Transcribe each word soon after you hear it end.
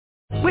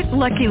With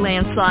Lucky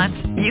Land Slots,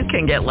 you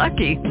can get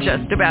lucky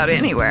just about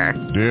anywhere.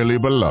 Dearly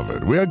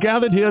beloved, we are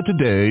gathered here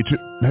today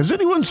to... Has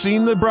anyone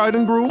seen the bride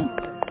and groom?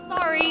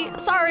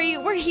 Sorry,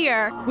 we're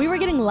here. We were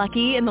getting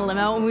lucky in the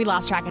limo and we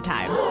lost track of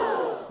time.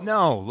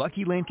 No,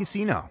 Lucky Land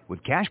Casino,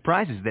 with cash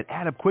prizes that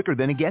add up quicker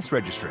than a guest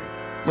registry.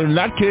 In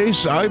that case,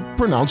 I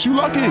pronounce you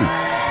lucky.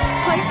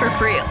 Play for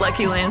free at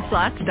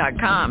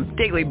LuckyLandSlots.com.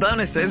 Daily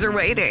bonuses are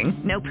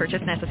waiting. No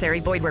purchase necessary.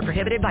 Void where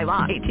prohibited by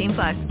law. 18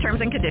 plus.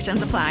 Terms and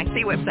conditions apply.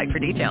 See website for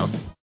details.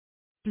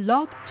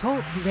 Blog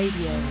Talk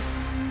Radio.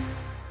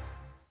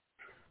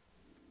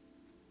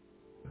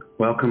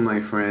 Welcome,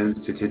 my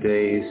friends, to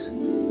today's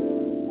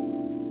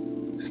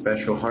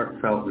special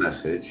heartfelt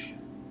message.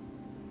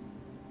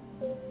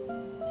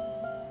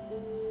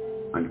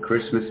 On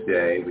Christmas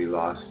Day, we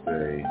lost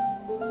a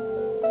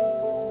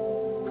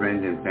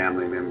friend and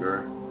family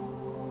member.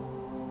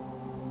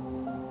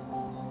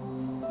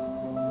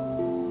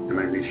 I'm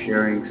going to be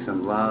sharing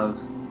some love,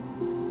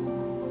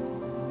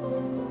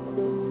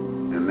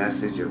 a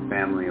message of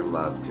family and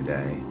love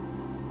today.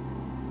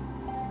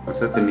 Let's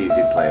let the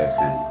music play us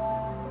in.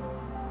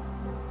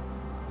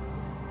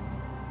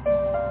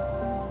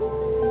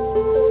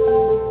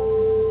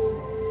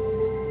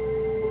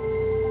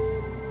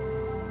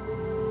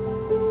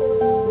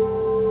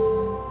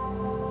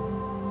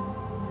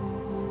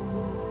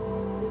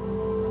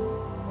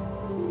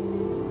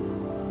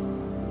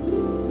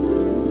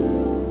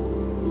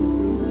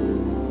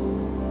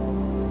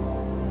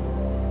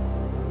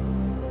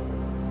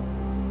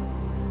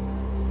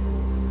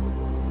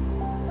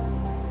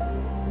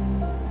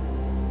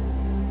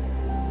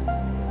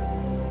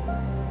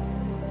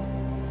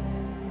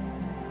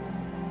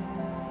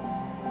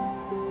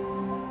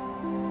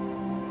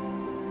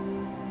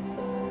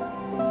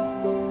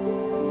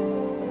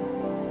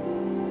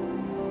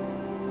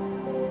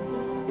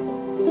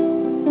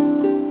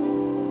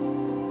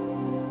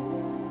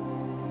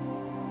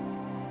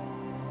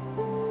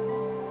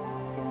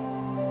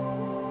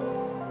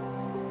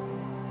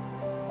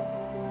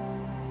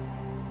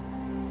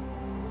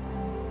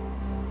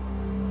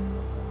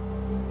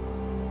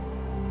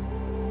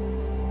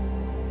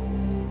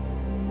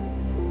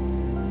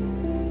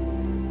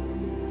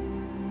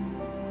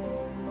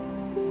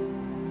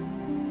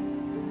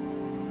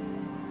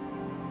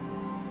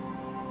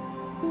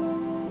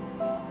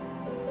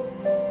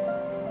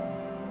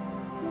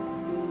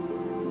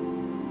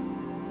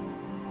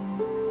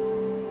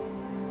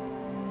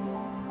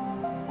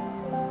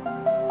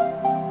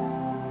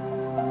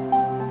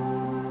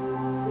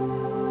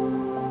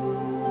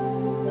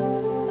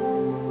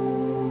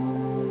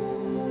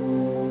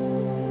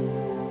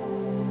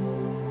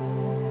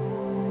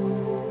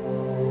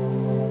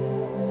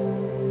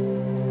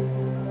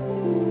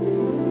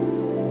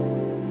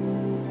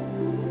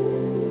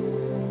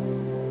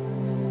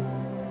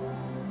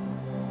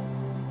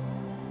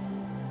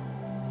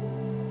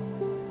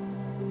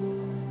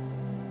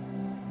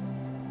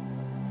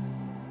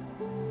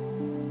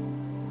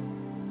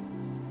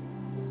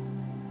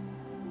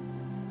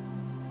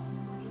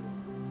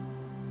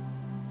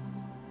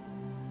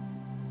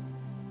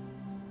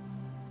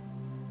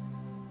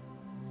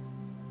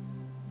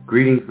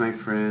 Greetings, my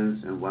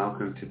friends, and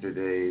welcome to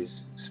today's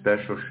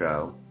special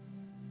show.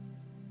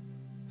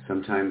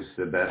 Sometimes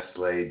the best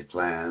laid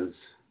plans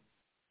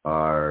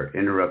are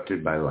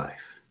interrupted by life.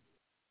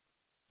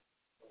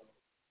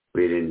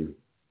 We'd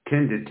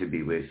intended to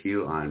be with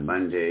you on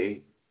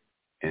Monday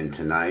and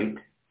tonight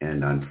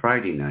and on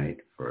Friday night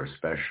for a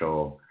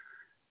special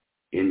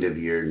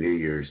end-of-year New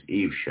Year's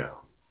Eve show.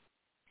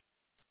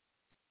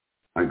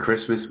 On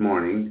Christmas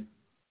morning,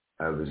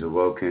 I was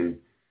awoken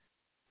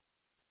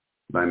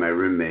by my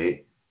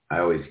roommate.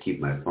 I always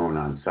keep my phone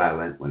on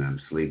silent when I'm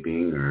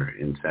sleeping or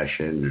in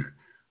session, or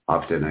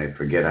often I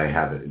forget I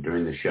have it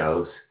during the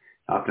shows.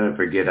 Often I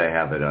forget I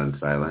have it on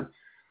silent,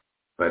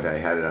 but I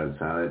had it on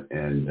silent,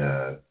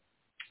 and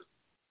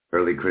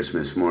early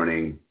Christmas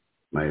morning,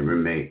 my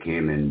roommate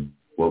came and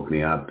woke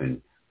me up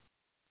and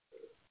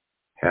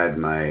had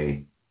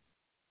my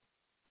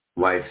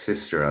wife's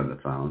sister on the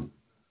phone.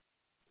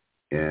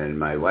 And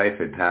my wife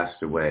had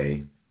passed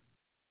away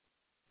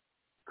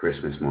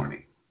Christmas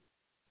morning.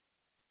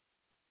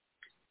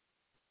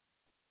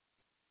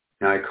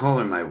 Now, I call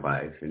her my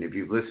wife, and if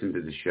you've listened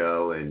to the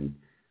show, and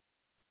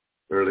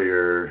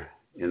earlier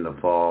in the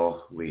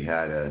fall, we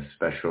had a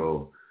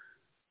special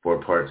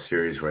 4-part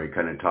series where I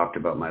kind of talked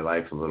about my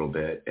life a little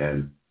bit,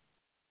 and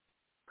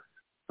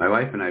my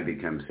wife and I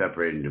became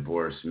separated and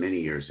divorced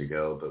many years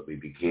ago, but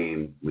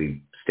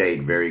we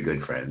stayed very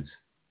good friends.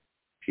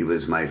 She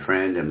was my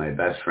friend and my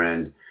best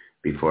friend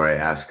before I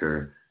asked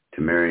her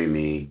to marry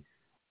me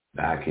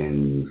back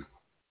in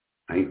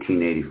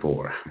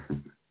 1984.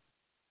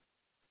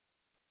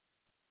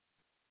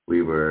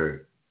 We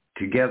were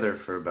together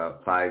for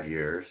about 5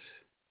 years.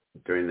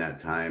 During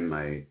that time,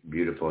 my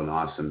beautiful and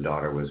awesome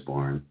daughter was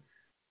born.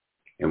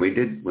 And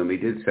when we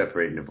did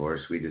separate and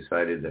divorce, we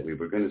decided that we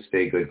were going to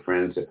stay good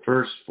friends at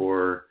first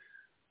for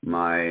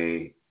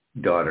my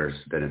daughter's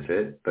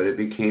benefit, but it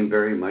became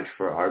very much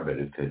for our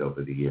benefit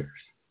over the years.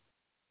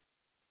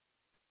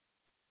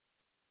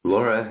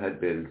 Laura had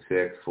been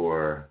sick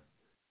for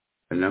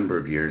a number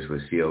of years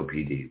with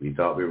COPD. We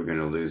thought we were going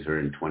to lose her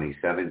in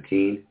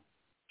 2017.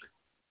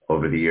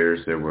 Over the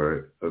years, there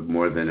were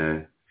more than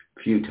a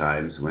few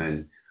times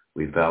when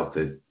we felt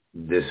that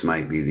this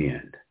might be the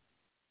end.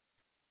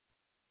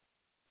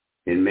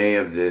 In May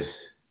of this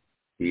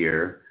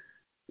year,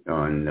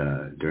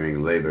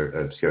 during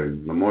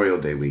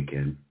Memorial Day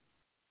weekend,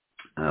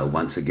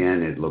 once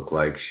again, it looked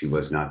like she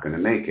was not going to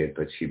make it,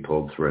 but she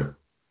pulled through.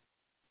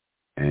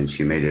 And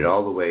she made it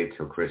all the way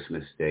till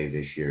Christmas Day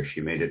this year. She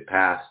made it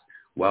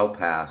well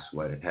past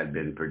what had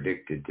been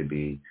predicted to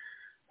be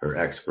her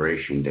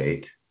expiration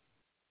date.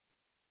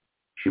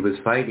 She was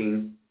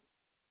fighting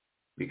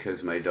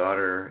because my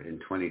daughter in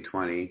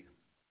 2020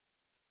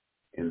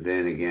 and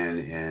then again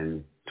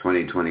in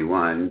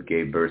 2021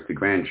 gave birth to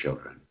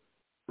grandchildren.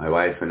 My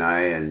wife and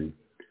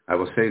I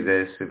will say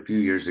this, a few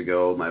years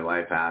ago, my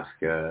wife asked,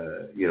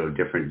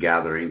 different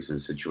gatherings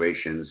and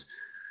situations.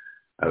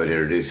 I would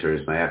introduce her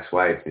as my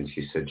ex-wife, and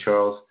she said,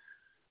 Charles,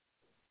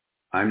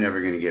 I'm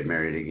never going to get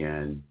married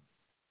again.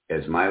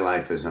 As my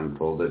life has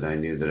unfolded, I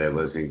knew that I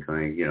wasn't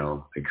going,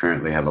 I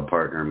currently have a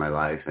partner in my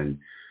life, and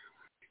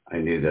I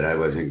knew that I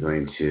wasn't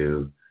going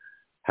to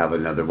have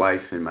another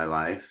wife in my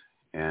life.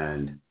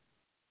 And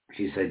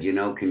she said,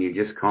 can you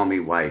just call me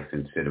wife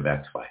instead of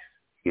ex-wife,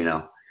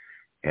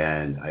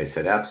 And I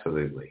said,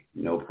 absolutely,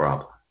 no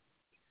problem.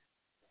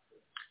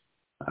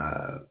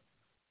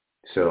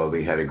 So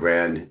we had a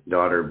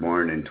granddaughter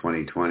born in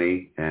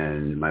 2020,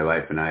 and my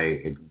wife and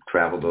I had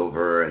traveled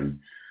over and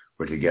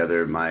were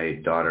together. My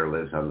daughter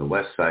lives on the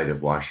west side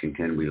of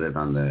Washington. We live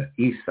on the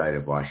east side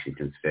of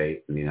Washington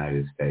State in the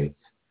United States.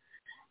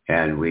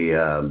 And we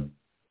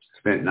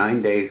spent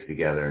 9 days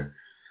together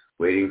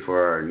waiting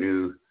for our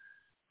new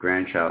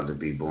grandchild to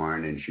be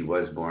born. And she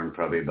was born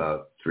probably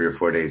about 3 or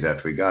 4 days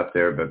after we got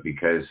there. But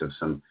because of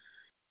some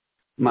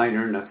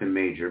minor, nothing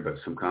major, but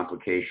some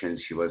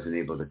complications, she wasn't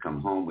able to come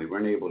home. We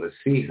weren't able to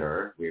see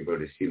her. We were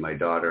able to see my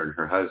daughter and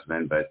her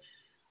husband, but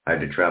I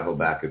had to travel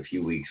back a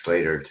few weeks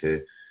later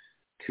to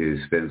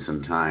spend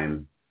some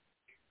time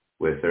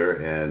with her.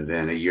 And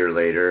then a year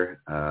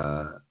later,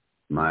 our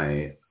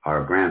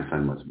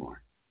grandson was born.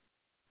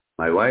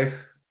 My wife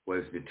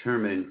was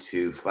determined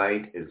to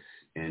fight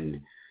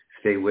and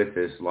stay with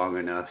us long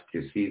enough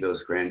to see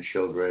those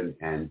grandchildren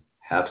and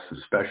have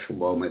some special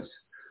moments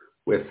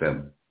with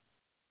them.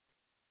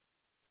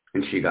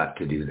 And she got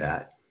to do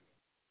that.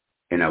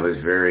 And I was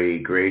very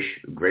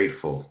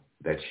grateful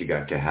that she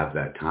got to have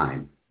that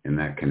time and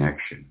that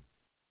connection.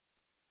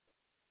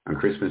 On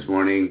Christmas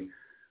morning,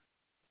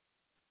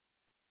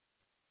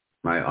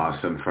 my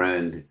awesome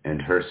friend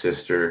and her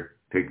sister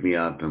picked me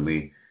up, and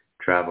we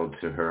traveled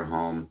to her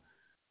home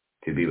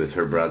to be with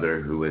her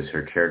brother, who was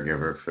her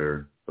caregiver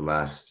for the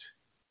last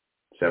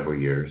several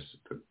years,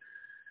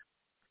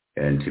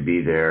 and to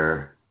be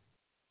there,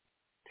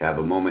 to have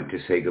a moment to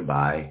say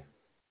goodbye,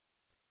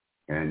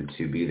 and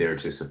to be there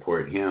to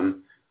support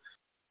him,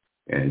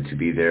 and to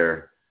be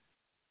there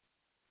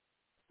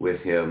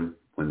with him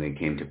when they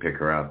came to pick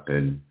her up.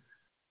 And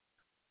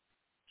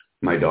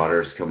my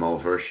daughter's come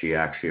over. She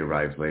actually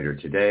arrived later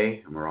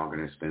today, and we're all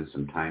going to spend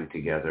some time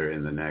together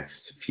in the next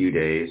few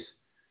days,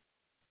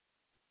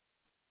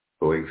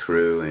 going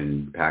through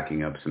and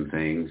packing up some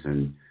things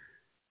and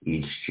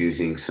each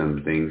choosing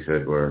some things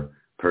that were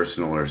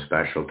personal or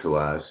special to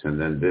us.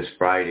 And then this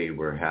Friday,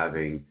 we're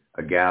having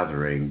a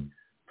gathering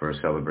for a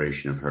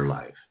celebration of her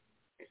life.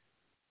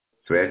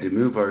 So we had to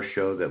move our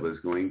show that was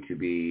going to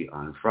be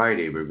on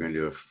Friday. We were going to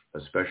do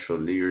a special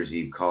New Year's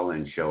Eve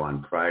call-in show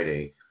on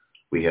Friday.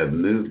 We have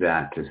moved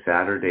that to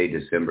Saturday,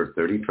 December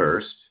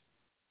 31st,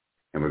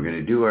 and we're going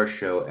to do our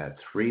show at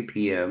 3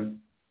 p.m.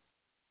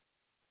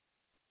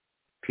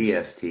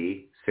 PST,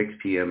 6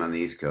 p.m. on the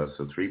East Coast,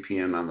 so 3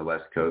 p.m. on the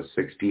West Coast,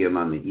 6 p.m.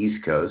 on the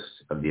East Coast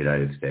of the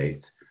United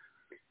States.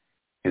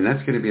 And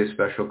that's going to be a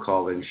special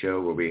call-in show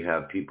where we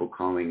have people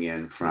calling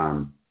in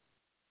from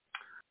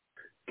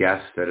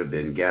guests that have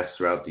been guests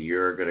throughout the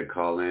year are going to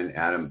call in.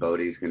 Adam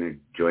Bodie's going to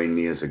join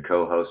me as a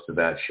co-host of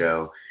that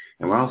show.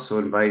 And we're also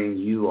inviting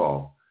you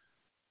all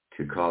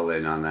to call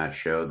in on that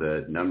show.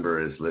 The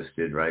number is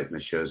listed right in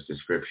the show's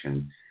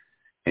description.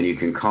 And you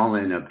can call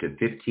in up to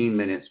 15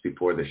 minutes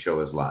before the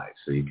show is live.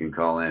 So you can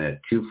call in at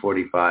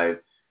 2:45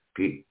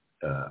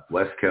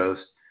 West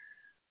Coast,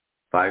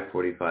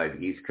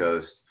 5:45 East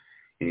Coast,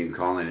 and you can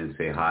call in and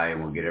say hi,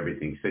 and we'll get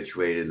everything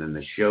situated. And then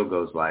the show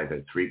goes live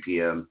at 3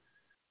 p.m.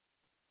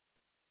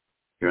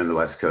 here on the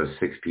West Coast,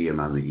 6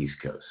 p.m. on the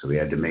East Coast. So we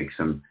had to make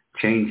some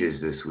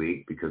changes this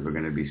week because we're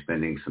going to be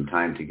spending some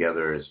time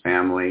together as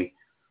family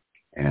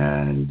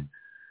and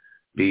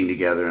being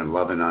together and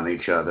loving on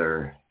each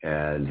other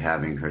and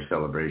having her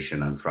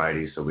celebration on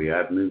Friday. So we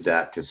have moved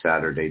that to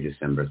Saturday,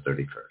 December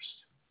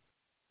 31st.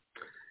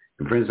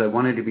 And friends, I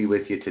wanted to be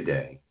with you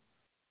today,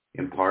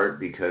 in part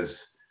because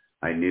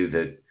I knew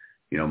that,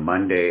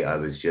 Monday I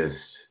was just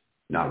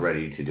not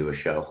ready to do a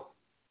show.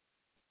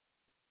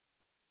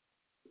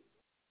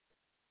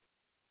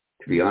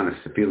 To be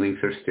honest, the feelings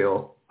are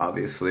still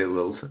obviously a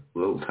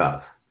little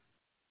tough.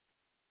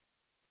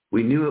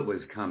 we knew it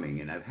was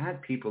coming. And I've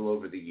had people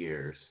over the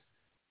years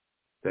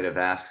that have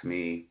asked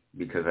me,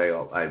 because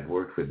I've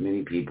worked with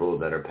many people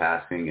that are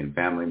passing and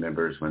family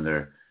members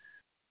when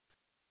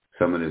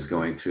someone is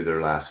going through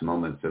their last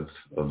moments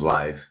of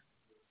life.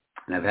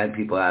 And I've had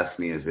people ask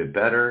me, is it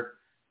better,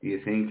 do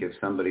you think, if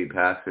somebody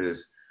passes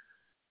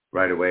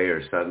right away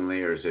or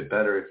suddenly, or is it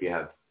better if you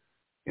have,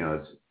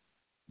 it's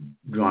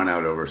drawn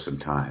out over some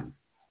time?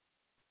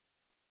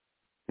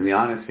 And the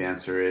honest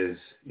answer is,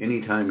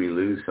 anytime you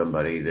lose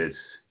somebody, it's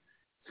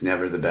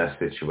never the best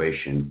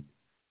situation.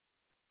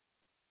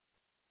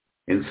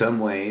 In some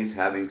ways,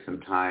 having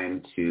some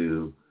time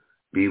to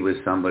be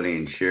with somebody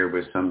and share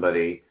with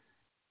somebody,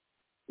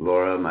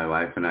 Laura, my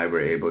wife, and I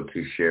were able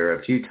to share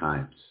a few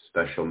times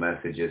special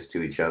messages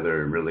to each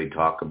other and really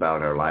talk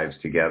about our lives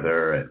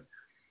together and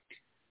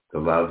the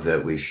love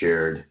that we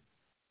shared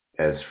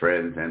as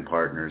friends and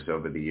partners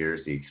over the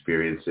years, the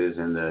experiences.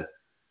 And the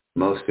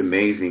most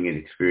amazing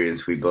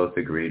experience we both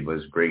agreed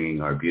was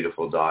bringing our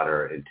beautiful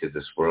daughter into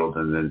this world,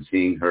 and then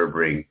seeing her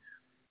bring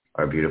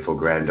our beautiful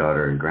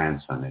granddaughter and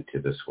grandson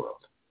into this world.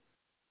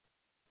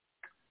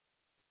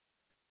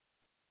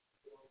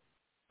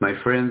 My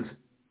friends,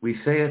 we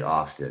say it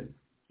often,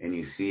 and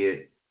you see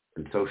it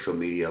in social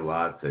media a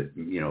lot, that,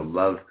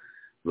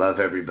 love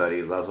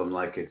everybody, love them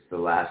like it's the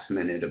last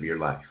minute of your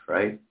life,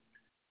 right?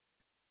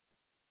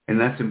 And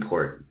that's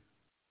important.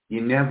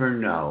 You never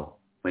know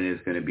when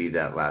it's going to be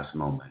that last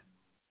moment,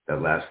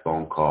 that last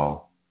phone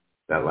call,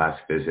 that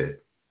last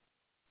visit,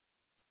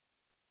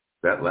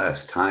 that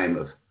last time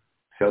of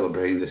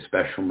celebrating the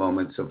special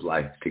moments of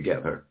life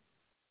together.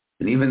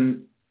 And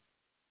even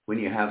when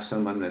you have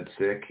someone that's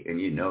sick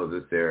and you know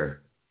that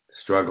they're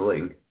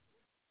struggling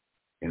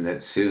and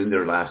that soon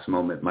their last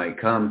moment might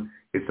come,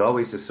 it's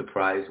always a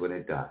surprise when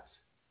it does.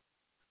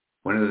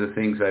 One of the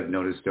things I've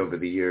noticed over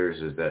the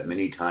years is that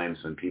many times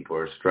when people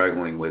are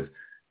struggling with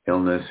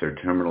illness or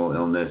terminal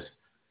illness,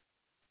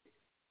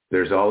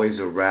 there's always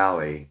a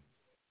rally.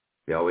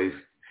 They always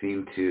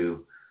seem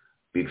to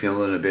be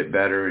feeling a bit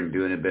better and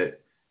doing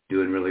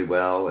really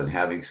well, and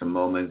having some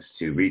moments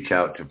to reach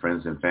out to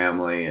friends and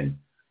family, and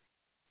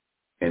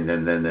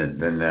then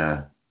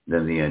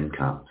the end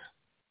comes.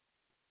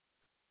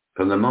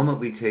 From the moment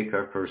we take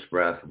our first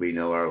breath, we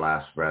know our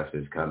last breath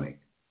is coming.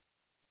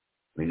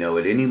 We know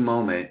at any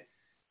moment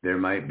there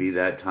might be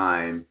that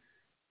time,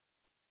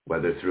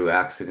 whether through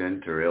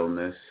accident or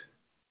illness,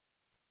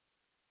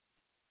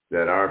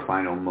 that our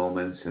final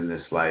moments in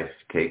this life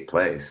take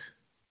place.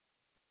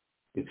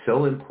 It's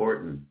so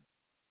important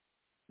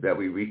that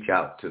we reach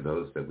out to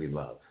those that we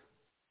love,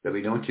 that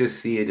we don't just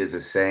see it as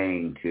a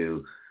saying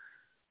to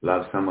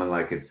love someone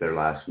like it's their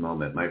last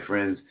moment. My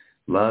friends,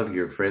 love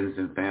your friends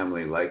and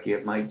family like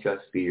it might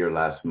just be your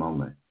last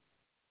moment,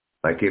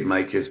 like it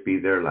might just be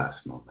their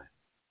last moment.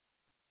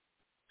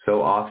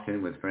 So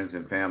often with friends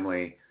and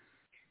family,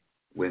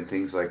 when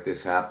things like this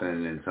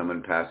happen and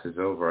someone passes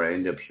over, I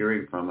end up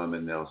hearing from them,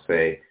 and they'll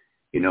say,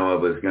 I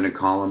was going to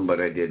call them,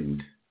 but I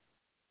didn't.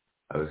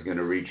 I was going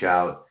to reach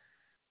out,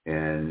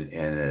 and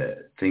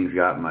things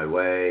got in my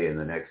way, and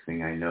the next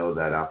thing I know,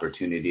 that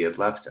opportunity had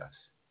left us.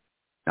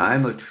 Now,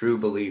 I'm a true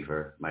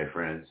believer, my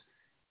friends,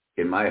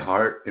 in my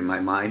heart, in my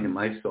mind, in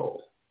my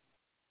soul.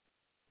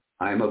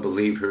 I'm a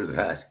believer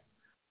that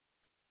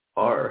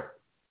our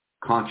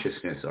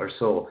consciousness, our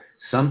soul,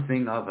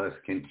 something of us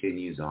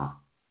continues on.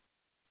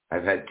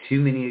 I've had too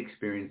many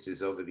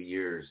experiences over the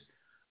years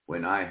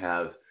when I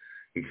have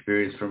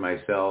experienced for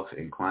myself,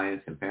 and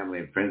clients and family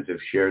and friends have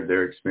shared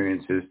their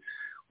experiences,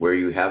 where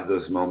you have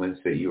those moments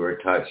that you are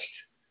touched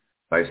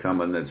by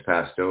someone that's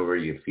passed over.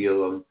 You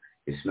feel them,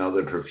 you smell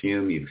their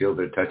perfume, you feel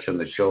their touch on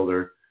the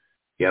shoulder.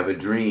 You have a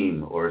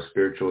dream or a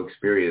spiritual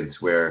experience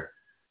where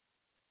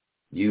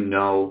you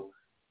know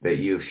that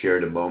you've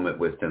shared a moment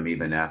with them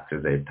even after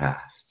they've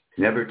passed. It's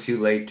never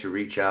too late to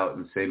reach out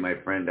and say, my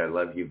friend, I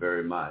love you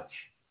very much.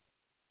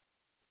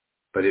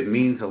 But it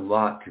means a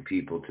lot to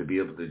people to be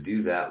able to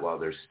do that while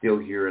they're still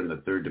here in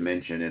the third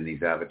dimension in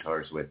these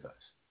avatars with us.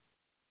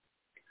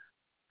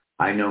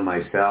 I know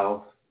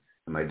myself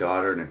and my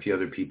daughter and a few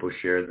other people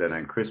shared that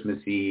on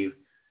Christmas Eve,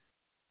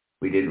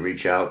 we didn't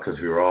reach out because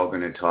we were all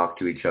going to talk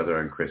to each other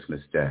on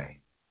Christmas Day.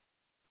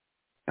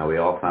 Now, we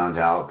all found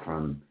out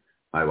from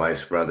my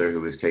wife's brother, who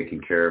was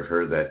taking care of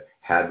her, that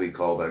had we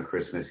called on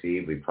Christmas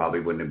Eve, we probably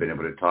wouldn't have been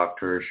able to talk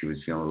to her. She was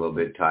feeling a little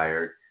bit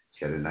tired.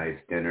 She had a nice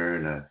dinner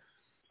and a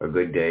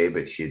good day,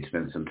 but she had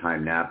spent some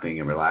time napping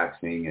and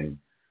relaxing, and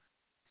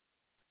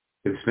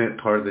had spent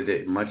part of the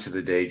day, much of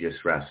the day,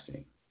 just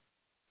resting.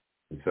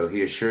 And so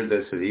he assured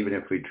us that even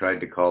if we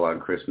tried to call on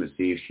Christmas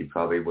Eve, she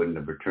probably wouldn't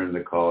have returned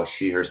the call.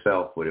 She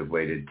herself would have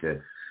waited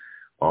to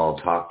all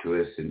talk to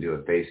us and do a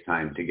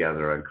FaceTime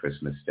together on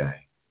Christmas Day.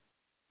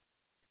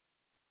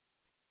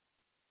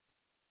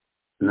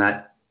 And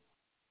that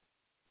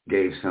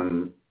gave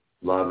some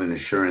love and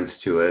assurance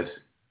to us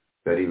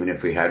that even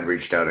if we had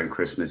reached out on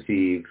Christmas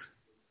Eve,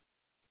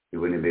 we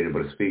wouldn't have been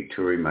able to speak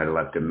to her. He might have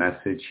left a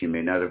message. She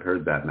may not have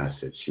heard that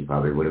message. She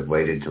probably would have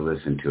waited to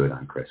listen to it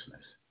on Christmas.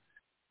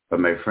 But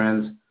my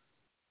friends,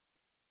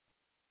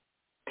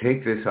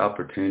 take this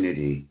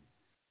opportunity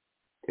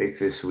take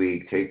this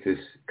week, take this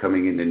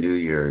coming into New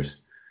Year's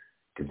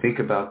to think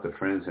about the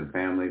friends and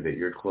family that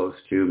you're close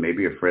to,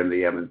 maybe a friend that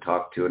you haven't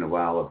talked to in a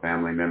while, a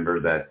family member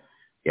that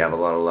you have a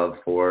lot of love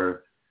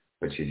for,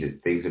 but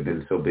things have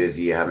been so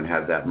busy you haven't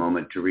had that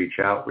moment to reach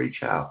out.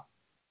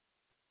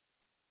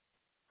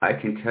 I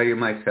can tell you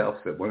myself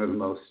that one of the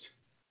most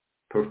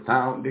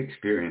profound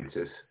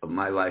experiences of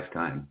my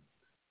lifetime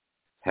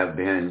have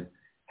been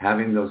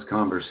having those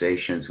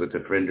conversations with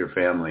a friend or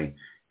family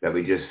that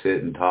we just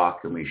sit and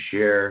talk and we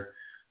share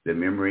the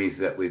memories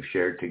that we've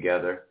shared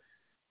together.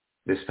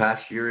 This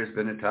past year has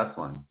been a tough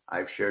one.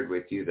 I've shared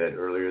with you that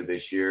earlier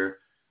this year,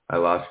 I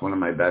lost one of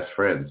my best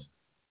friends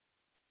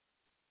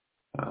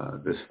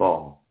this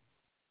fall.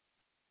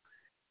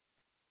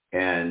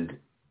 And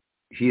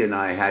he and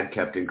I had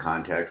kept in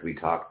contact. We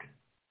talked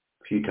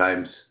a few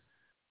times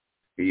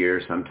a year,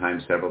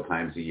 sometimes several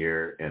times a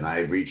year. And I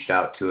reached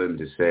out to him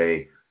to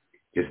say,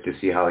 just to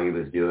see how he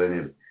was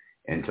doing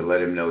and to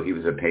let him know he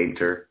was a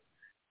painter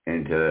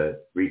and to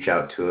reach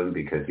out to him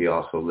because he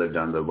also lived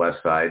on the west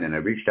side. And I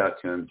reached out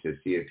to him to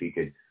see if he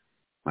could,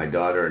 my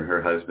daughter and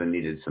her husband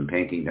needed some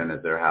painting done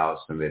at their house.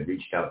 And they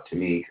reached out to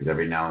me because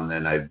every now and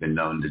then I've been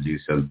known to do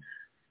some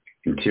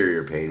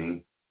interior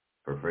painting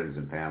for friends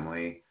and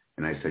family.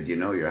 And I said,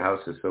 your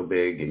house is so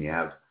big and you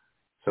have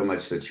so much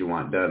that you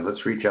want done.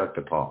 Let's reach out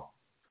to Paul,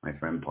 my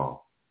friend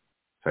Paul.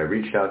 So I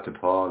reached out to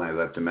Paul and I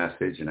left a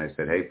message and I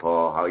said, hey,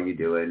 Paul, how are you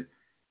doing?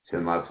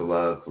 Send lots of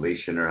love.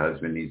 Felicia and her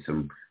husband need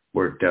some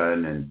work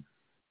done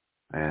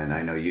and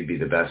I know you'd be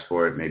the best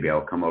for it. Maybe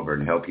I'll come over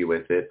and help you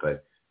with it,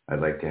 but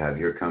I'd like to have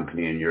your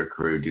company and your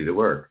crew do the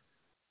work.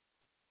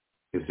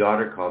 His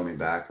daughter called me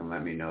back and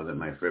let me know that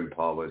my friend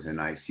Paul was in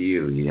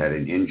ICU. He had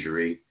an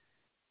injury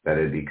that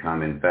had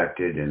become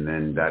infected, and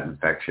then that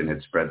infection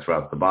had spread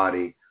throughout the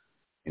body,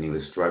 and he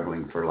was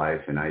struggling for life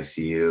in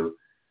ICU.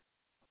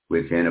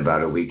 Within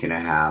about a week and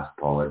a half,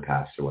 Paul had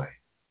passed away.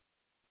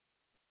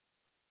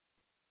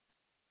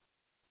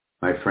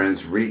 My friends,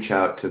 reach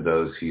out to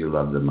those who you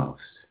love the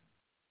most.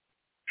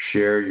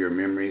 Share your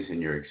memories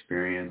and your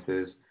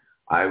experiences.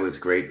 I was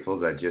grateful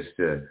that just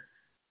a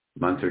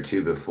month or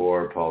two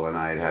before, Paul and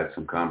I had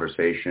some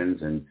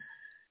conversations and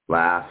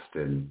laughed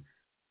and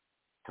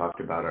talked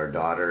about our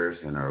daughters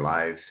and our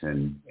lives.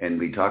 And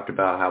we talked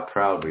about how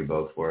proud we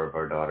both were of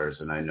our daughters.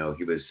 And I know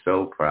he was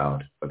so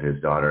proud of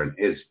his daughter and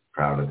is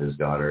proud of his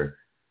daughter,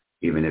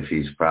 even if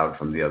he's proud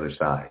from the other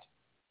side.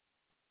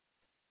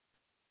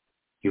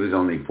 He was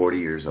only 40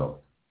 years old.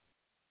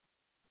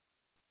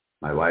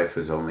 My wife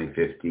was only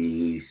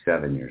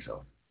 57 years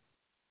old.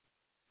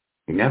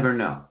 You never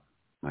know,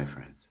 my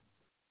friends.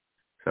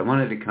 So I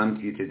wanted to come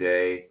to you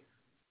today,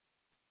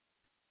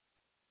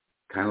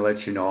 kind of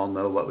let you all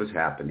know what was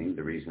happening,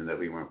 the reason that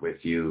we weren't with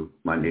you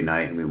Monday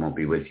night and we won't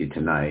be with you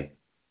tonight,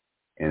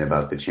 and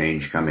about the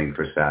change coming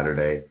for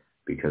Saturday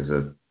because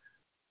of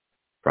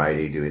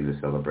Friday doing the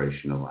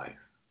celebration of life.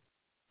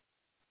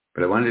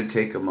 But I wanted to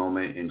take a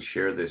moment and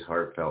share this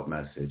heartfelt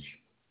message.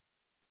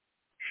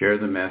 Share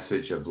the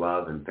message of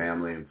love and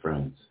family and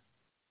friends.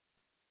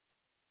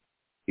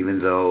 Even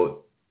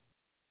though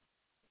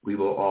we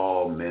will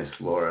all miss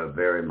Laura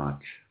very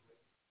much.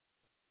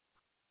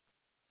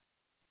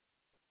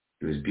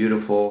 It was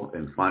beautiful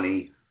and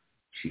funny.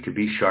 She could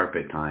be sharp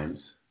at times.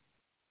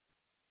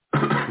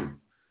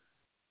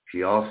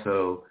 She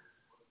also,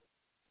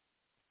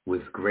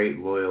 with great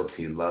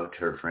loyalty, loved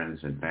her friends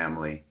and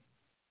family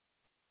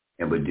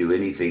and would do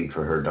anything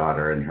for her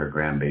daughter and her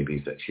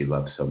grandbabies that she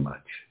loved so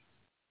much.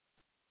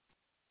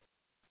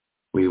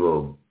 We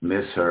will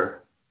miss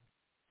her,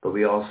 but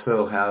we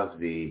also have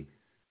the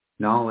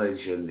knowledge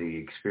and the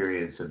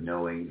experience of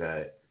knowing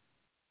that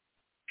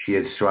she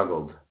had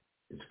struggled,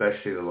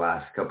 especially the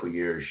last couple of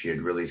years. She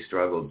had really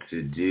struggled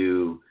to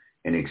do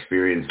and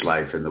experience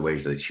life in the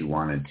ways that she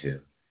wanted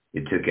to.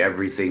 It took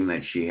everything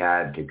that she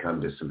had to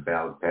come to some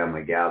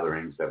family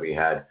gatherings that we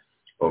had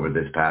over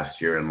this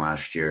past year and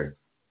last year.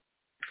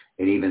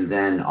 And even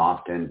then,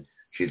 often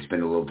she'd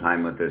spend a little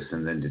time with us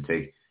and then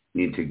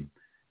need to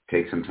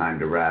take some time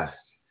to rest.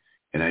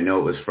 And I know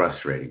it was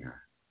frustrating her.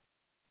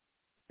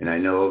 And I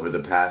know over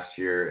the past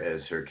year,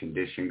 as her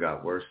condition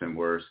got worse and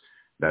worse,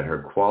 that her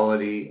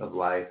quality of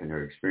life and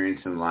her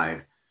experience in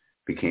life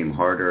became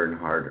harder and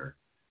harder.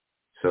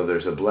 So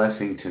there's a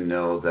blessing to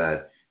know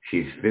that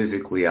she's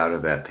physically out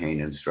of that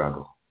pain and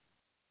struggle.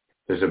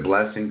 There's a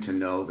blessing to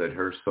know that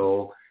her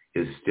soul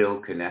is still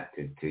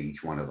connected to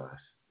each one of us.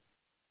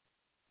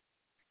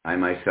 I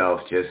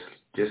myself,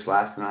 just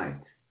last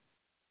night,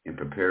 in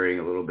preparing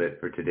a little bit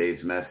for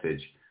today's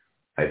message,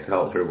 I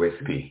felt her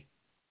with me.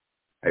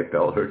 I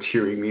felt her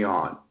cheering me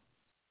on.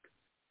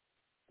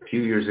 A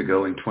few years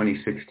ago in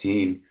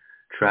 2016,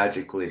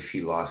 tragically,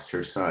 she lost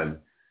her son,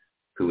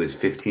 who was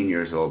 15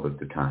 years old at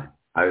the time.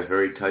 I was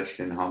very touched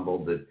and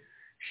humbled that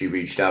she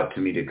reached out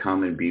to me to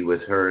come and be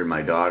with her and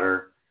my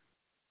daughter,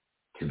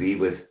 to be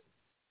with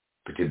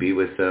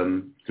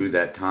them through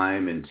that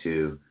time and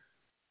to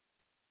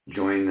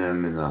join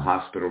them in the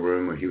hospital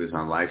room where he was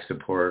on life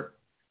support.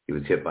 He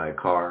was hit by a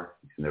car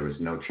and there was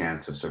no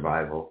chance of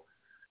survival.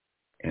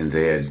 And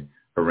they had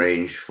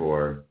arranged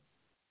for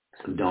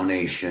some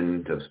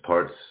donations of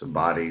parts of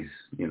bodies,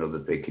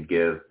 that they could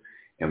give.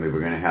 And we were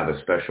going to have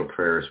a special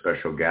prayer, a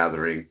special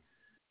gathering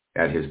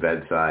at his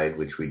bedside,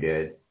 which we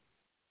did.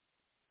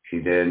 She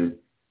then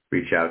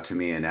reached out to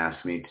me and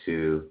asked me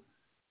to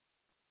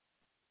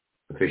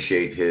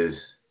officiate his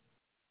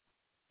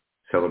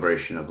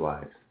celebration of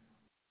life.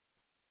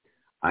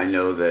 I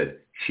know that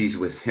she's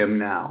with him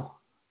now.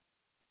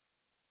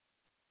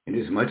 And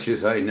as much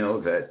as I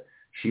know that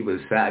she was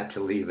sad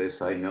to leave us,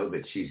 I know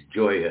that she's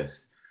joyous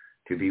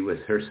to be with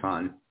her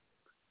son,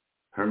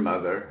 her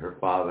mother, her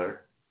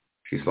father.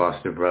 She's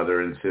lost a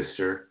brother and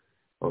sister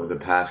over the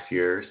past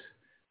years.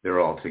 They're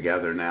all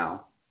together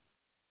now.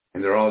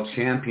 And they're all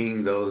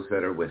championing those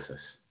that are with us,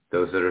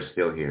 those that are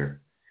still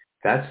here.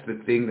 That's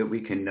the thing that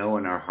we can know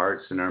in our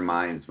hearts and our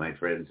minds, my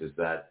friends, is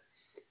that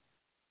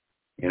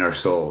in our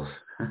souls,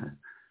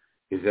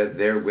 is that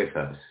they're with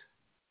us.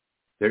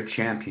 They're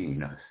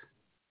championing us.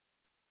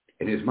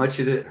 And as much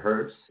as it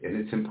hurts, and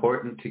it's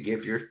important to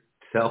give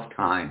yourself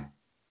time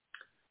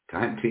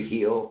to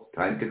heal,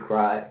 time to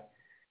cry,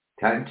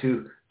 time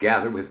to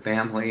gather with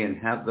family and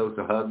have those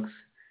hugs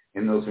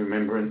and those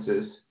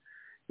remembrances.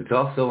 It's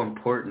also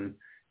important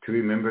to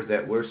remember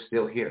that we're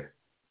still here.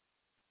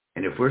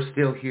 And if we're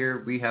still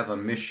here, we have a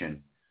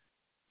mission.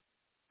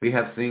 We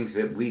have things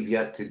that we've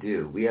yet to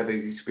do. We have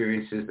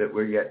experiences that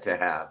we're yet to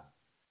have.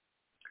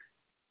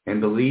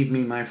 And believe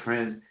me, my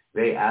friends,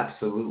 they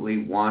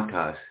absolutely want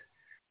us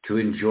to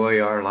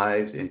enjoy our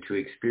lives and to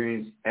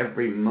experience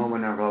every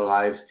moment of our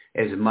lives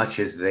as much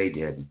as they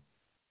did.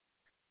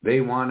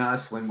 They want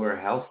us, when we're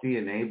healthy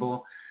and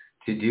able,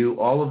 to do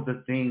all of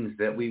the things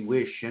that we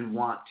wish and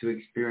want to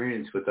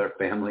experience with our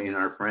family and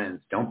our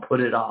friends. Don't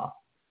put it off.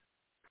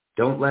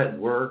 Don't let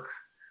work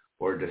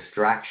or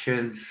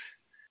distractions,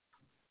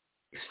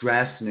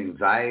 stress and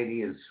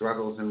anxiety and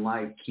struggles in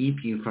life keep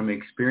you from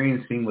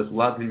experiencing with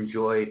love and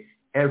joy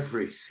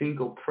every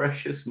single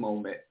precious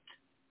moment.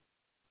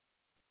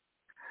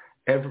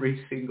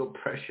 Every single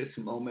precious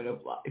moment of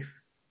life.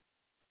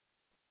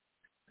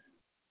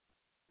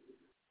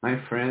 My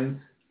friends,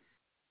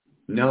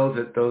 know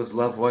that those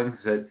loved ones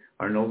that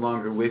are no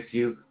longer with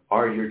you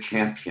are your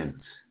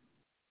champions.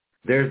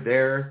 They're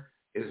there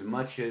as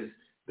much as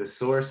the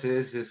source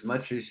is, as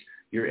much as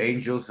your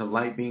angels and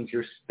light beings.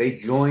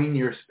 They join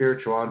your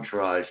spiritual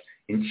entourage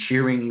in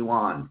cheering you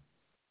on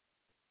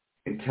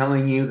and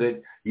telling you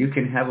that you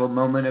can have a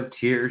moment of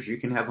tears, you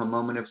can have a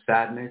moment of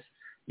sadness,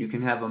 you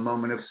can have a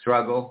moment of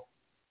struggle,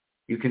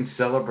 you can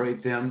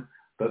celebrate them,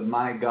 but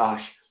my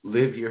gosh,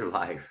 live your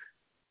life.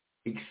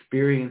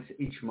 Experience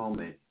each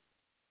moment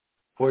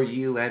for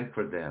you and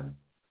for them.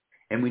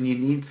 And when you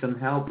need some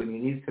help, when you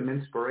need some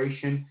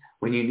inspiration,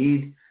 when you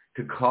need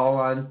to call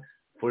on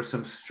for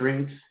some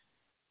strength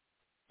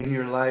in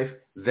your life,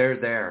 they're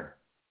there.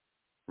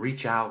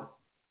 Reach out.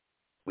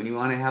 When you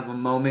want to have a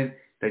moment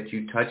that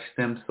you touch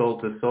them soul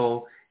to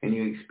soul and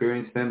you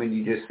experience them and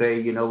you just say,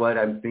 you know what,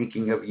 I'm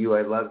thinking of you,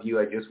 I love you,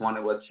 I just want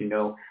to let you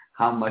know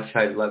how much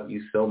I love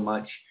you so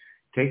much.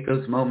 Take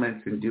those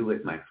moments and do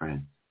it, my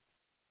friend.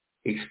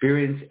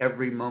 Experience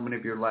every moment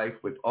of your life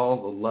with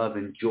all the love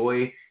and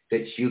joy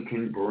that you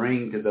can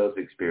bring to those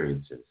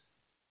experiences.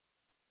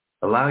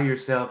 Allow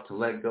yourself to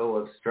let go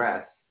of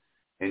stress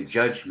and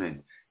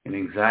judgment and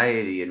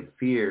anxiety and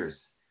fears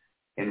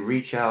and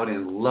reach out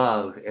and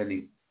love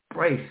and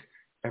embrace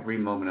every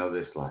moment of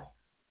this life.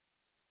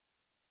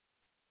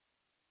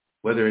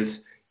 Whether it's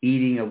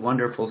eating a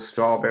wonderful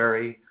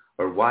strawberry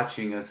or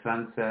watching a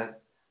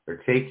sunset or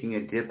taking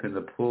a dip in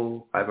the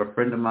pool. I have a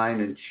friend of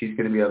mine, and she's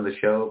going to be on the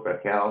show.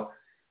 Raquel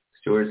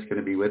Stewart's going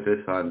to be with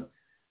us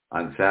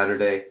on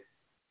Saturday,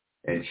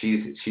 and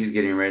she's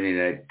getting ready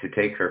to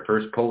take her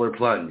first polar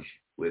plunge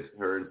with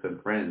her and some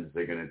friends.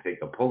 They're going to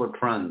take a polar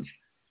plunge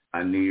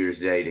on New Year's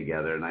Day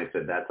together, and I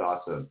said, that's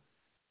awesome.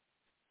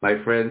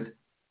 My friends,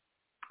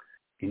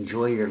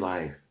 enjoy your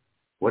life.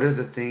 What are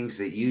the things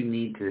that you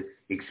need to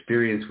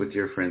experience with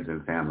your friends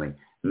and family?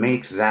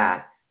 Make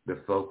that the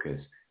focus.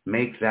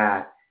 Make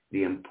that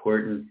the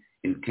important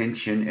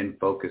intention and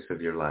focus of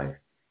your life.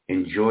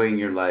 Enjoying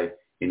your life,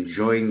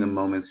 enjoying the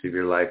moments of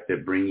your life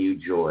that bring you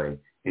joy,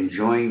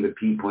 enjoying the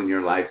people in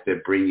your life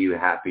that bring you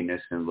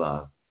happiness and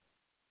love.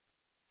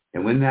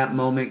 And when that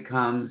moment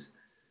comes,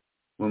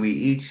 when we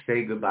each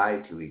say goodbye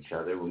to each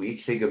other, when we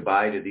each say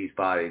goodbye to these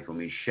bodies, when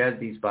we shed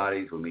these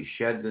bodies, when we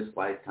shed this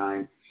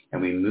lifetime,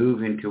 and we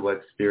move into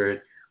what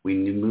spirit, we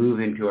move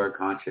into our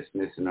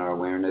consciousness and our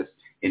awareness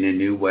in a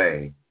new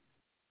way,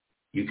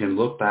 you can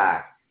look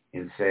back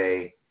and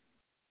say,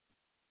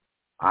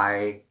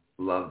 I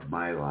loved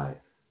my life.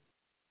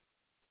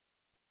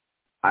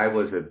 I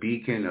was a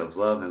beacon of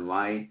love and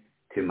light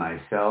to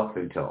myself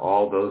and to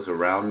all those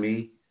around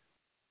me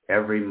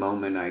every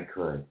moment I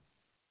could.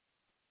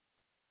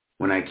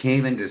 When I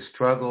came into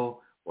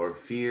struggle or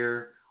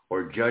fear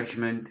or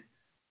judgment,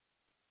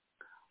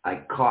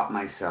 I caught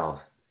myself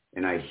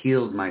and I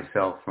healed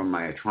myself from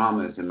my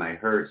traumas and my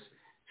hurts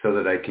so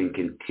that I can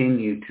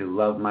continue to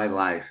love my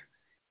life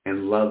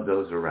and love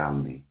those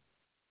around me.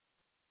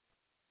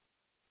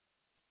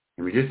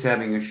 And we're just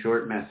having a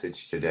short message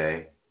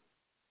today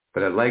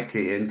But I'd like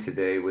to end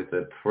today with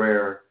a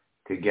prayer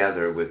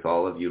together with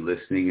all of you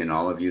listening and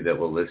all of you that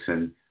will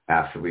listen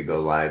after we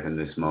go live in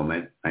this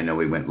moment. I know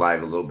we went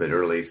live a little bit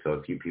early, so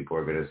a few people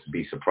are going to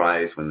be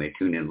surprised when they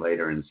tune in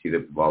later and see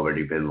that we've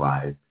already been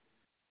live.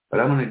 But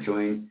I want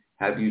to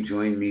have you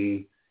join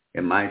me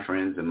and my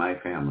friends and my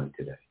family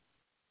today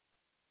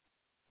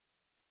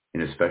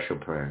in a special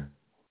prayer.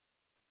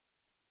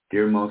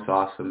 Dear most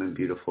awesome and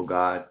beautiful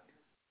God,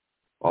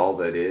 all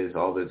that is,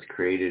 all that's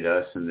created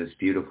us in this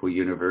beautiful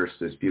universe,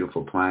 this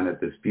beautiful planet,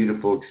 this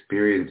beautiful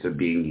experience of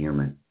being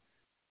human.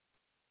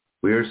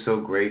 We are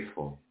so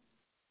grateful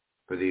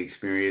for the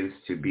experience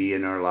to be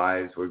in our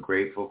lives. We're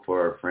grateful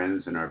for our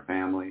friends and our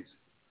families.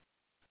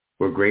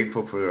 We're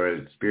grateful for our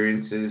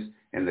experiences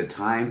and the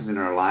times in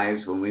our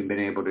lives when we've been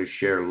able to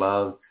share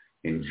love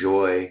and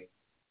joy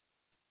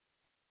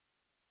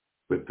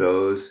with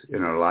those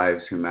in our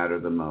lives who matter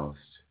the most.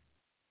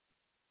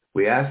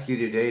 We ask you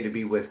today to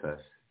be with us,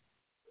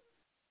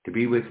 to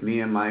be with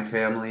me and my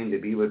family, and to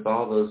be with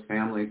all those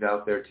families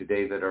out there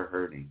today that are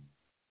hurting.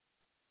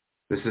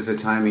 This is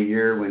a time of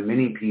year when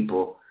many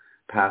people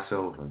pass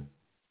over,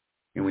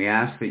 and we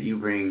ask that you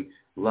bring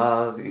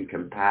love and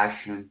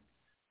compassion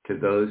to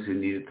those who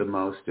need it the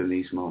most in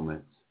these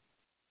moments.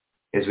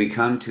 As we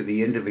come to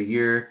the end of a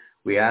year,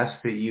 we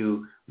ask that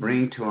you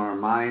bring to our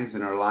minds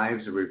and our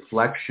lives a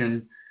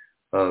reflection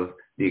of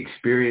the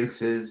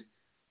experiences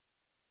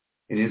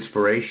and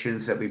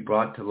inspirations that we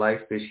brought to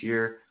life this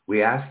year.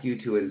 We ask you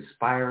to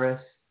inspire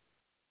us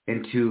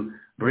and to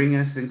bring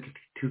us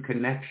into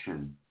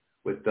connection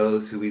with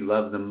those who we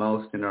love the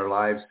most in our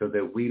lives so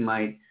that we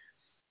might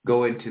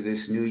go into this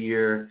new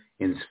year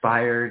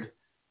inspired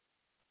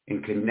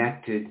and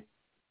connected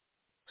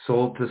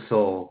soul to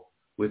soul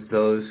with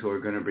those who are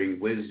going to bring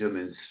wisdom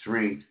and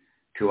strength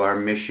to our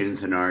missions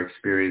and our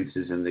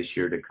experiences in this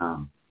year to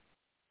come.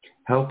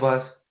 Help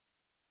us,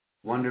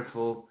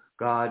 wonderful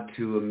God,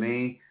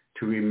 to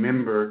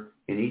remember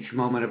in each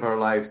moment of our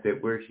life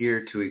that we're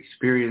here to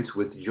experience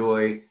with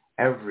joy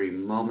every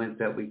moment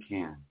that we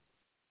can.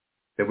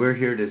 That we're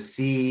here to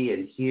see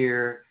and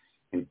hear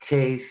and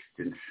taste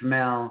and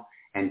smell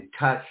and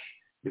touch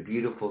the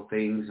beautiful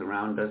things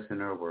around us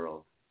in our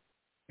world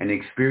and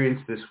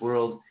experience this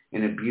world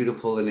in a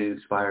beautiful and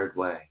inspired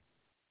way.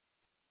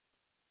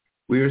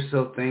 We are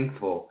so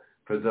thankful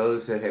for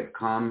those that have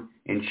come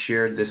and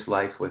shared this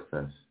life with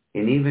us.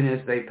 And even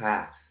as they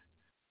pass,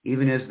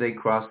 even as they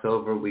cross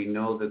over, we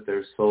know that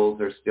their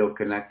souls are still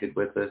connected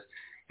with us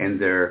and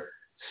their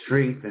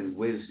strength and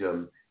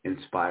wisdom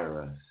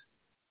inspire us.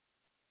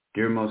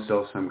 Dear most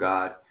awesome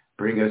God,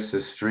 bring us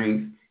the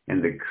strength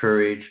and the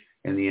courage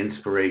and the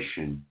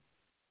inspiration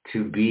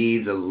to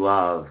be the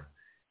love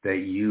that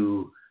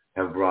you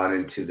have brought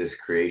into this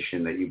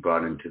creation, that you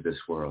brought into this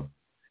world.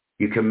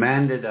 You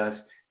commanded us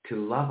to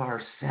love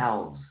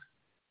ourselves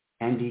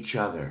and each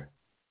other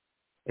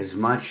as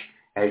much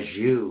as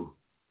you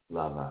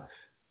love us.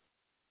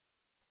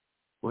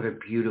 What a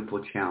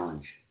beautiful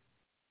challenge.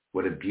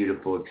 What a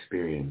beautiful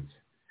experience.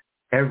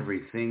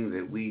 Everything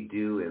that we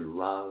do in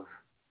love,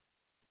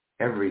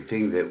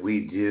 everything that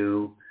we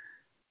do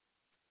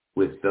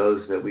with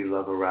those that we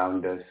love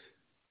around us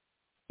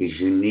is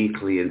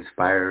uniquely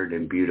inspired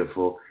and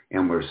beautiful,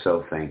 and we're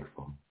so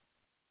thankful.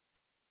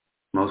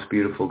 Most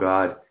beautiful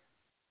God,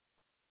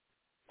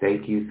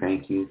 thank you,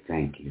 thank you,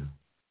 thank you.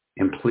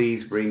 And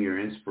please bring your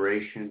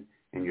inspiration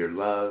and your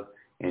love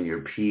and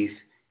your peace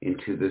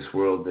into this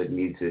world that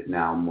needs it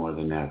now more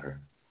than ever.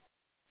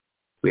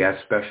 We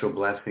ask special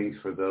blessings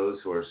for those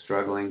who are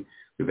struggling.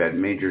 We've had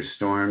major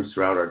storms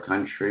throughout our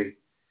country.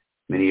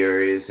 Many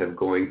areas have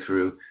going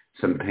through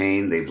some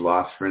pain. They've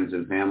lost friends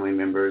and family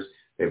members.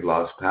 They've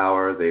lost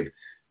power.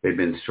 They've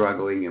been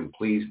struggling, and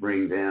please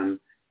bring them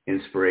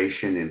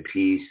inspiration and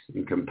peace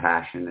and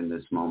compassion in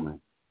this moment.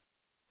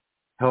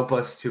 Help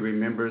us to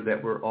remember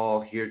that we're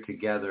all here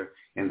together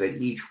and that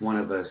each one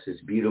of us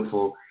is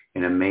beautiful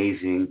and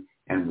amazing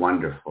and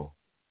wonderful.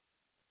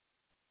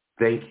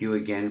 Thank you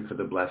again for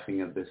the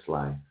blessing of this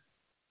life.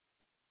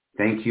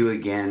 Thank you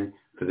again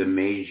for the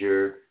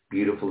major,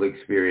 beautiful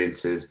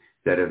experiences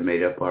that have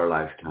made up our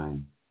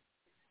lifetime.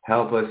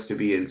 Help us to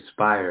be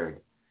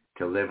inspired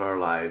to live our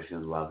lives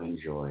in love and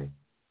joy.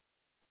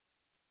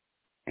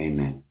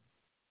 Amen.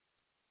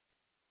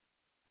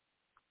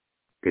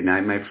 Good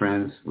night, my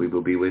friends. We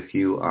will be with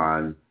you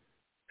on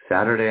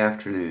Saturday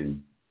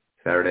afternoon,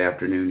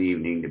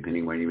 evening,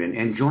 depending where you're in.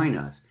 And join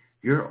us.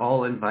 You're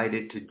all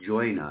invited to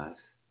join us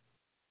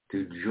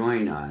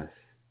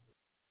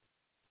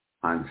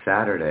on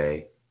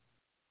Saturday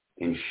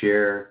and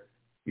share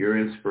your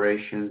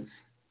inspirations,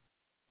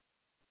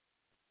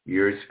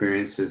 your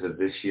experiences of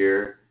this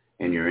year,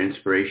 and your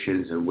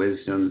inspirations and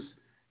wisdoms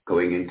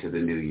going into the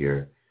new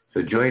year.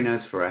 So join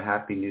us for a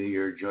happy new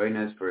year. Join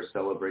us for a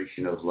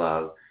celebration of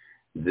love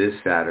this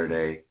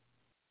Saturday.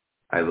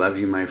 I love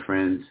you, my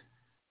friends.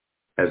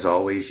 As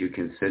always, you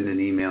can send an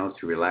email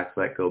to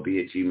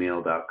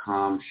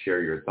relaxletgobe@gmail.com.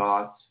 Share your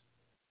thoughts.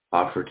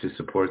 Offer to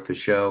support the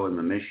show and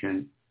the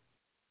mission.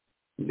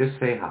 Just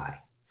say hi.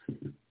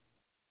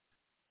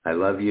 I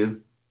love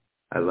you.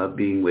 I love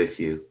being with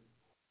you.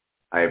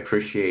 I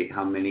appreciate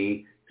how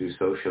many through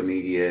social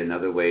media and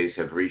other ways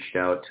have reached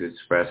out to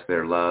express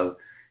their love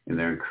and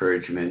their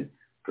encouragement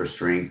for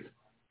strength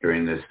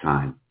during this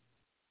time.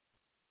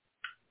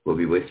 We'll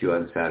be with you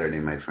on Saturday,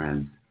 my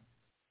friends.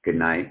 Good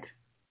night.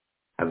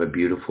 Have a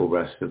beautiful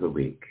rest of the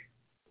week.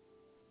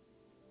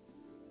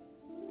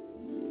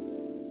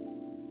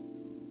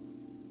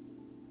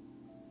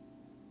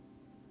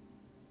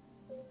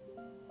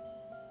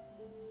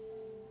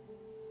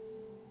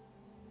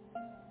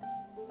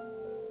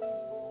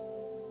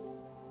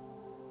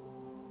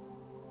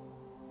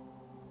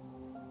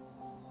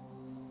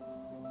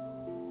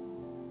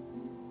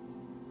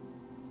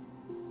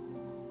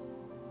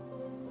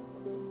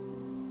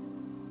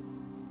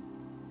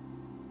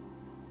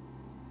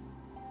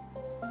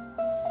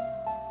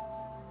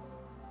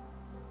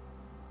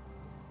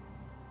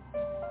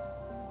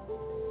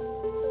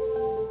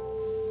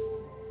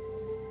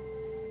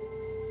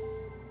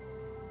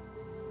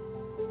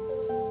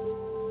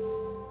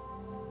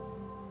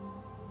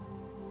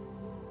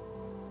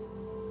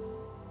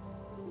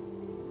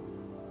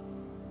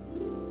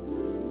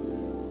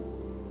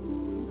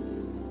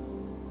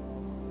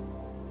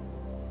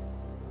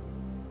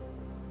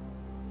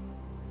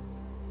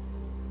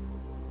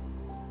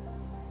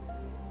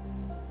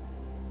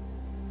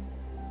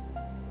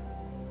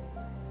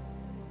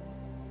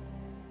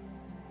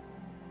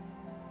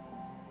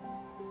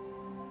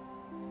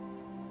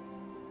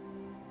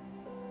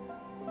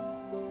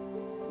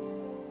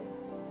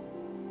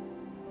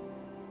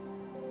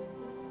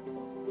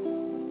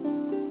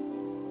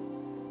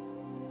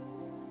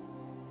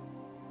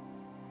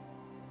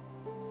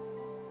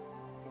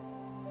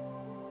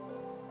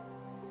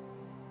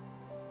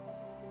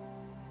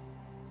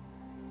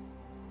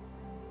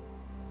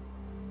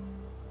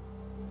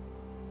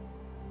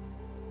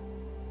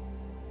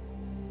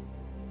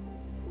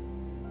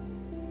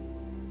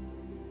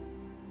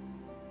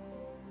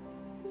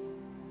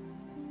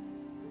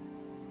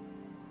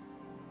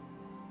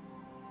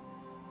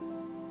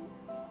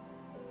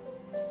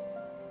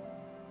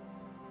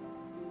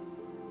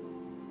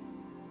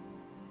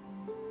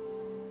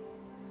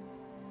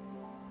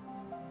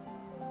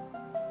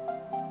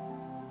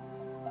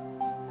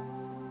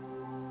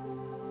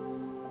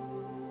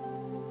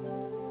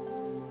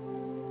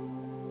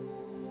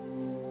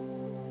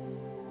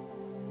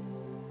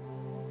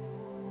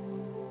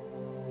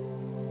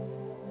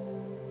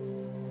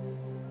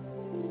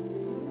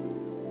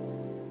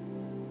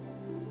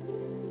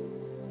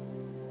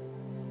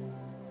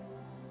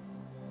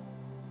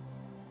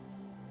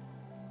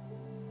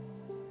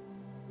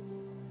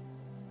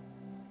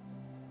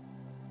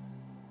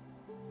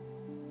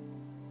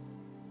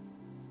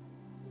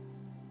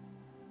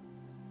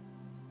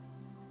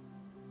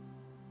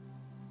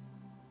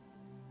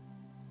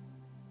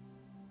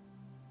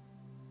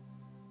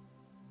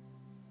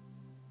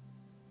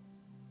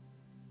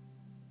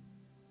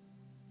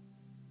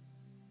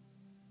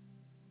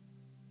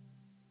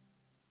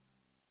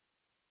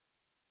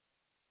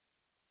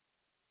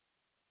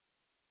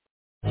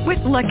 With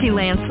Lucky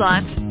Land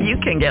Slots, you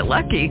can get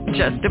lucky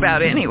just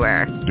about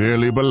anywhere.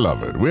 Dearly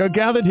beloved, we are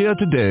gathered here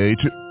today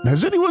to...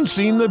 Has anyone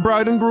seen the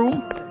bride and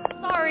groom?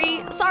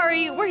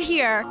 Sorry, we're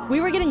here. We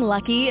were getting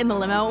lucky in the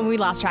limo and we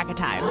lost track of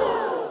time.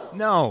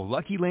 No,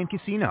 Lucky Land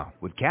Casino,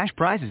 with cash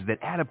prizes that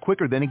add up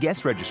quicker than a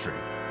guest registry.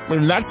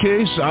 In that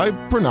case, I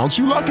pronounce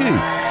you lucky.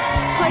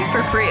 Play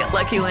for free at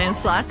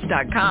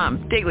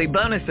LuckyLandSlots.com. Daily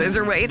bonuses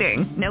are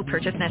waiting. No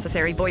purchase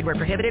necessary. Void where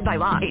prohibited by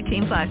law.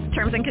 18+.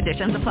 Terms and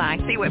conditions apply.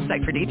 See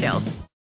website for details.